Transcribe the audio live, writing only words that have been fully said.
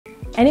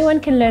Anyone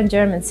can learn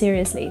German,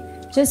 seriously.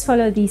 Just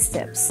follow these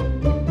steps.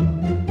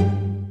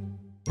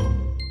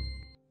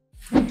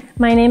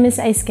 My name is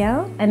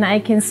Ahyskel and I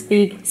can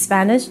speak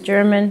Spanish,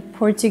 German,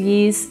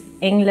 Portuguese,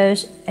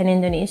 English and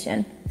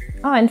Indonesian.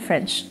 Oh, and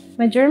French.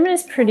 My German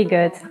is pretty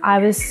good. I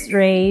was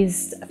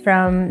raised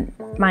from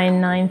my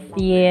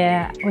 9th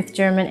year with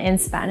German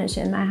and Spanish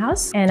in my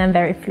house, and I'm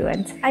very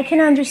fluent. I can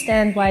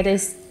understand why they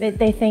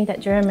think that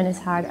German is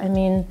hard. I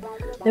mean,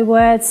 the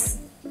words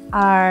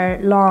are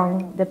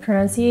long, the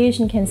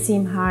pronunciation can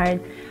seem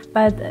hard,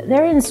 but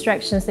there are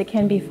instructions that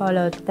can be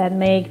followed that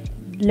make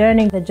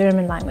learning the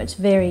German language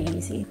very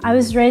easy. I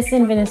was raised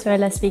in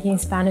Venezuela speaking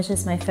Spanish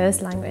as my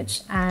first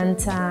language, and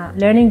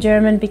learning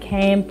German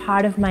became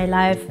part of my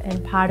life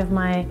and part of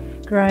my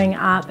growing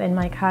up and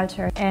my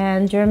culture.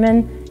 And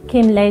German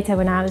came later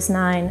when I was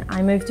 9.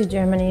 I moved to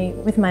Germany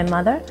with my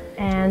mother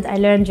and I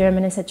learned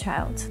German as a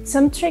child.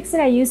 Some tricks that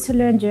I use to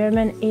learn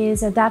German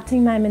is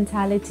adapting my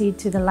mentality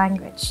to the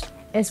language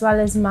as well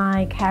as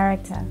my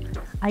character.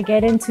 I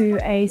get into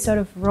a sort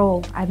of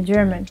role. I'm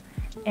German.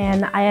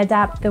 And I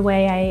adapt the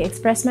way I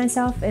express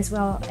myself as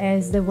well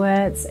as the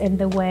words and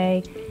the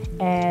way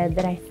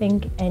that I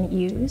think and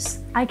use.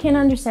 I can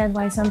understand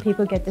why some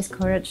people get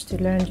discouraged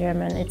to learn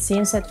German. It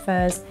seems at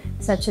first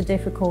such a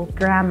difficult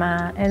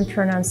grammar and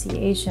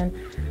pronunciation,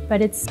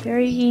 but it's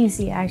very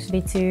easy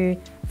actually to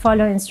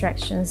follow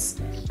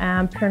instructions,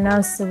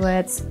 pronounce the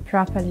words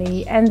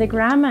properly, and the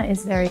grammar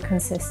is very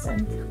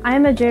consistent. I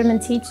am a German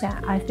teacher.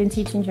 I've been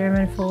teaching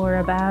German for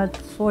about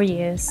 4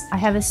 years. I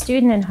have a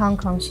student in Hong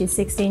Kong. She's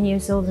 16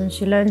 years old and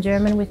she learned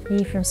German with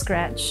me from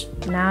scratch.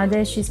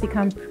 Nowadays she's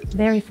become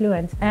very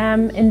fluent.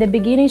 In the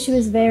beginning she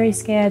was very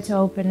scared to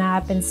open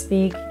up and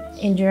speak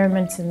in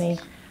German to me.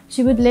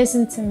 She would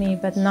listen to me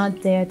but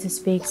not dare to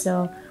speak,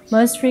 so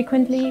most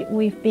frequently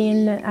we've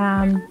been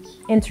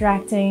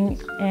interacting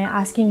and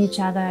asking each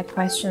other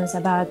questions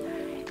about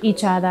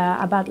each other,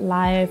 about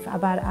life,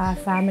 about our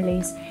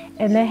families,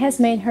 and that has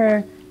made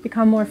her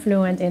become more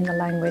fluent in the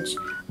language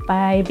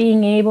by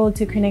being able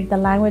to connect the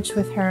language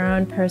with her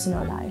own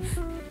personal life.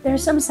 There are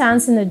some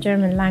sounds in the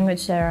German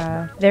language that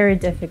are very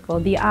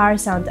difficult. The R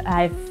sound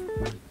I've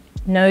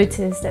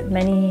noticed that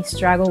many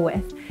struggle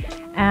with.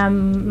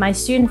 My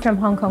student from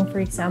Hong Kong, for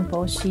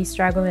example, she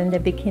struggled in the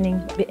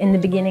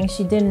beginning.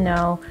 She didn't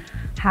know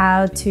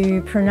how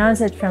to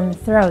pronounce it from the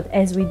throat,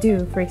 as we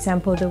do. For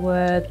example, the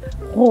word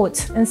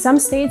rot. In some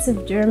states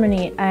of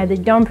Germany, they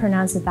don't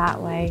pronounce it that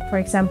way. For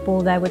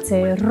example, they would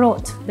say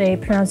rot. They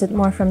pronounce it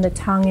more from the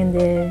tongue and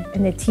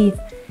the teeth.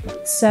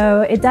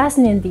 So it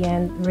doesn't in the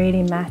end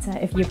really matter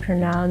if you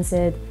pronounce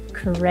it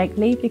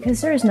correctly,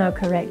 because there is no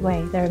correct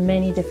way. There are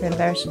many different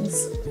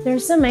versions. There are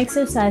some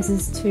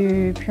exercises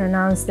to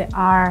pronounce the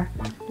R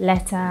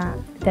letter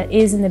that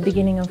is in the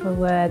beginning of a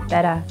word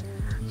better.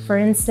 For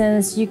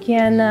instance, you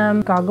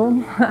can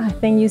goggle, I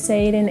think you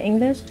say it in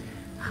English,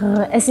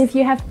 as if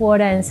you have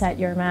water inside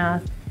your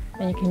mouth,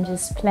 and you can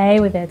just play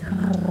with it,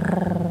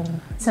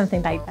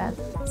 something like that.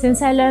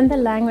 Since I learned the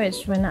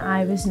language when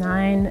I was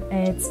 9,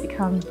 it's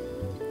become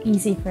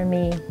easy for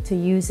me to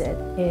use it.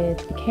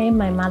 It became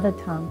my mother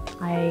tongue.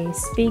 I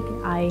speak,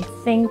 I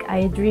think,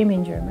 I dream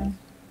in German.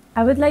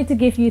 I would like to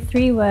give you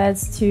 3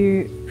 words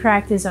to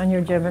practice on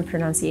your German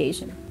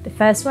pronunciation. The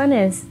first one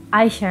is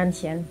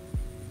Eichhörnchen,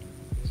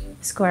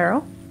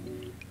 squirrel.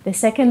 The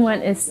second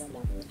one is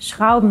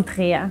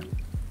Schraubendreher,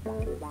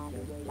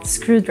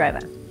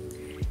 screwdriver.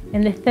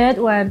 And the third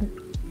one,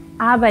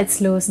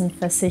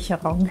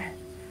 Arbeitslosenversicherung,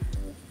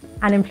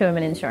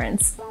 unemployment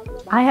insurance.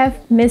 I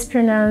have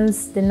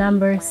mispronounced the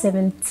number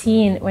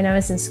 17 when I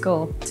was in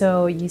school.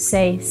 So you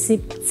say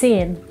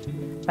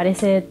 17, but I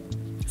said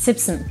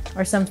 17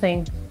 or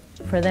something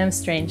for them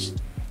strange.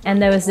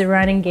 And that was the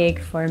running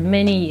gag for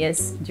many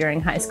years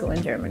during high school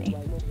in Germany.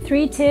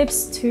 3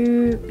 tips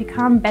to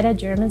become better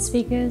German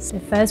speakers. The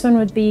first one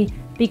would be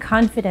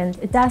confident.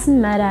 It doesn't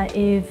matter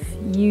if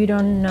you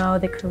don't know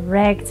the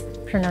correct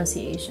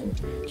pronunciation.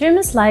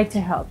 Germans like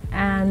to help.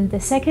 And the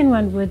second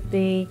one would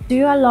be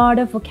do a lot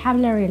of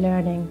vocabulary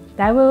learning.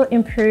 That will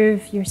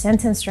improve your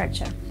sentence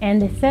structure.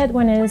 And the third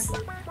one is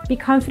be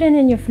confident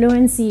in your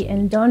fluency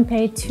and don't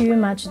pay too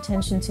much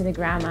attention to the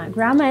grammar.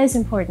 Grammar is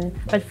important,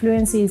 but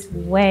fluency is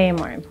way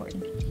more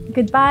important.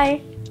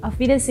 Goodbye, auf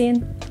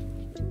Wiedersehen.